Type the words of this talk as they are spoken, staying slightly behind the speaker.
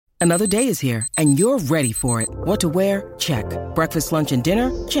Another day is here, and you're ready for it. What to wear? Check. Breakfast, lunch, and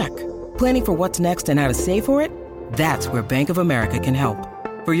dinner? Check. Planning for what's next and how to save for it? That's where Bank of America can help.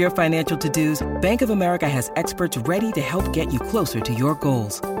 For your financial to-dos, Bank of America has experts ready to help get you closer to your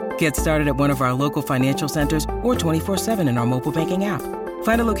goals. Get started at one of our local financial centers or 24/7 in our mobile banking app.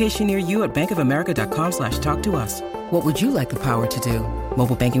 Find a location near you at bankofamerica.com/talktous. What would you like the power to do?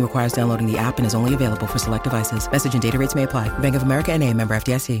 Mobile banking requires downloading the app and is only available for select devices. Message and data rates may apply. Bank of America N.A., member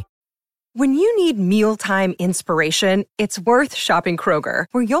FDIC. When you need mealtime inspiration, it's worth shopping Kroger,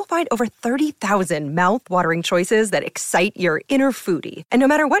 where you'll find over 30,000 mouth-watering choices that excite your inner foodie. And no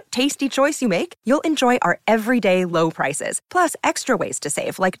matter what tasty choice you make, you'll enjoy our everyday low prices, plus extra ways to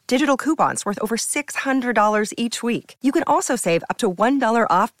save, like digital coupons worth over $600 each week. You can also save up to $1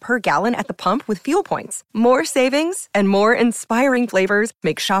 off per gallon at the pump with fuel points. More savings and more inspiring flavors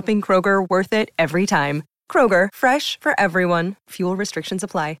make shopping Kroger worth it every time. Kroger, fresh for everyone. Fuel restrictions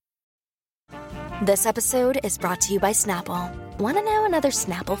apply. This episode is brought to you by Snapple. Want to know another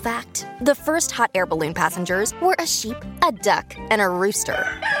Snapple fact? The first hot air balloon passengers were a sheep, a duck, and a rooster.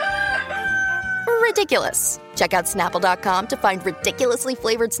 Ridiculous. Check out Snapple.com to find ridiculously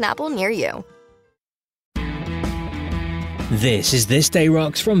flavored Snapple near you. This is This Day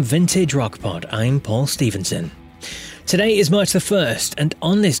Rocks from Vintage Rock Pod. I'm Paul Stevenson. Today is March the 1st, and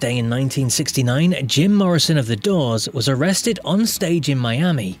on this day in 1969, Jim Morrison of The Doors was arrested on stage in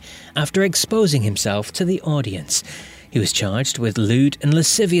Miami after exposing himself to the audience. He was charged with lewd and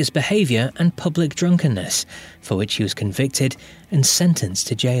lascivious behaviour and public drunkenness, for which he was convicted and sentenced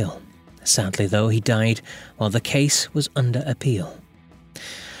to jail. Sadly, though, he died while the case was under appeal.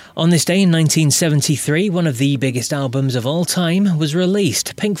 On this day in 1973, one of the biggest albums of all time was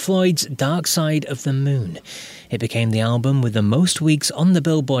released, Pink Floyd's Dark Side of the Moon. It became the album with the most weeks on the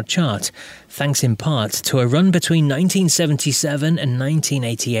Billboard chart, thanks in part to a run between 1977 and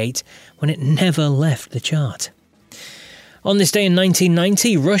 1988 when it never left the chart. On this day in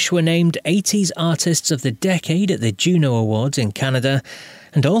 1990, Rush were named 80s Artists of the Decade at the Juno Awards in Canada.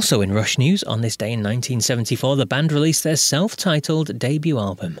 And also in Rush news, on this day in 1974, the band released their self-titled debut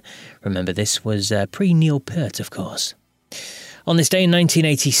album. Remember, this was pre-Neil Peart, of course. On this day in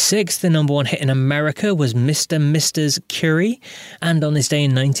 1986, the number one hit in America was Mr. Mister's Curie. And on this day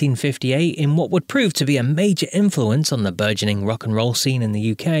in 1958, in what would prove to be a major influence on the burgeoning rock and roll scene in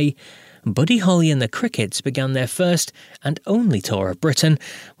the UK, Buddy Holly and the Crickets began their first and only tour of Britain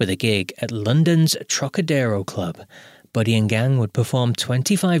with a gig at London's Trocadero Club. Buddy and gang would perform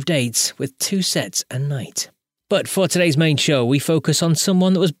 25 dates with 2 sets a night. But for today's main show, we focus on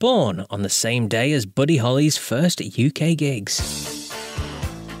someone that was born on the same day as Buddy Holly's first UK gigs.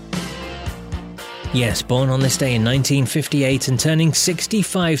 Yes, born on this day in 1958 and turning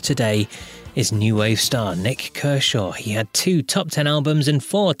 65 today is new wave star Nik Kershaw. He had 2 top 10 albums and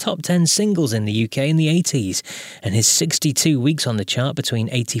 4 top 10 singles in the UK in the 80s, and his 62 weeks on the chart between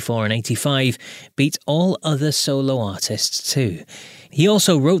 84 and 85 beat all other solo artists too. He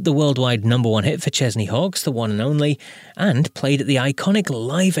also wrote the worldwide number one hit for Chesney Hawkes, the one and only, and played at the iconic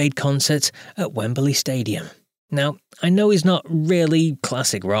Live Aid concert at Wembley Stadium. Now, I know he's not really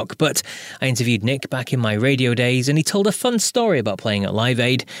classic rock, but I interviewed Nik back in my radio days and he told a fun story about playing at Live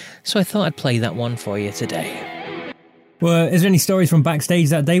Aid, so I thought I'd play that one for you today. Well, is there any stories from backstage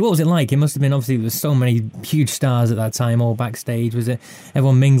that day? What was it like? It must have been, obviously, there was so many huge stars at that time, all backstage. Was it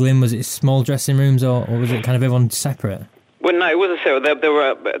everyone mingling? Was it small dressing rooms, or was it kind of everyone separate? Well, no, it wasn't separate.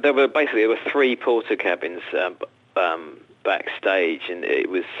 There were 3 porter cabins backstage, and it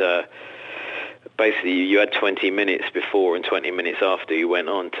was... basically, you had 20 minutes before and 20 minutes after you went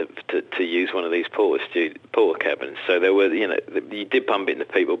on to use one of these porter cabins. So there were, you did bump into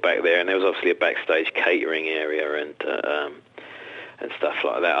people back there, and there was obviously a backstage catering area and stuff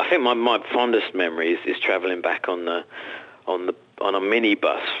like that. I think my fondest memory is travelling back on a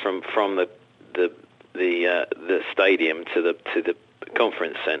minibus from the stadium to the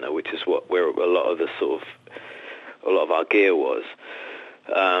conference centre, which is where a lot of our gear was.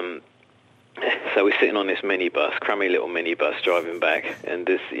 So we're sitting on this minibus, crummy little minibus, driving back, and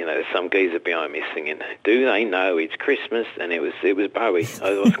there's some geezer behind me singing, "Do they know it's Christmas?" And it was Bowie.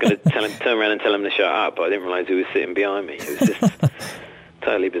 I was going to turn around and tell him to shut up, but I didn't realise he was sitting behind me. It was just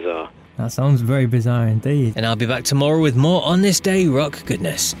totally bizarre. That sounds very bizarre indeed. And I'll be back tomorrow with more On This Day rock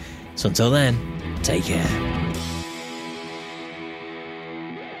goodness. So until then, take care.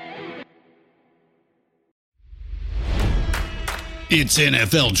 It's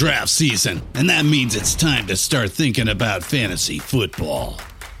NFL draft season, and that means it's time to start thinking about fantasy football.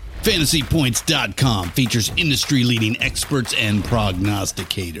 FantasyPoints.com features industry-leading experts and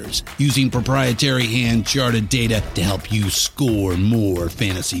prognosticators using proprietary hand-charted data to help you score more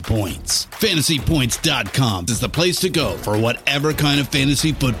fantasy points. FantasyPoints.com is the place to go for whatever kind of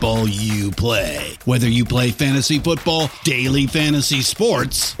fantasy football you play. Whether you play fantasy football, daily fantasy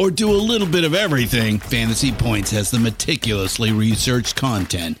sports, or do a little bit of everything, Fantasy Points has the meticulously researched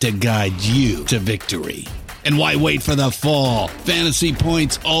content to guide you to victory. And why wait for the fall? Fantasy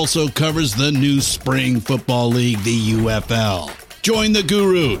Points also covers the new spring football league, the UFL. Join the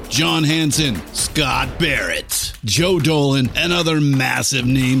guru, John Hansen, Scott Barrett, Joe Dolan, and other massive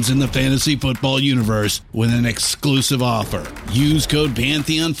names in the fantasy football universe with an exclusive offer. Use code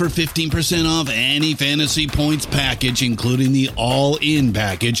Pantheon for 15% off any Fantasy Points package, including the all-in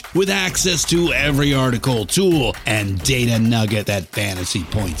package, with access to every article, tool, and data nugget that Fantasy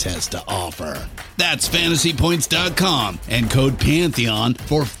Points has to offer. That's FantasyPoints.com and code Pantheon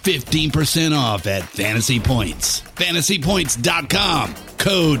for 15% off at Fantasy Points. FantasyPoints.com,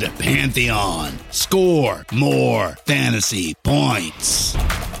 code Pantheon. Score more fantasy points.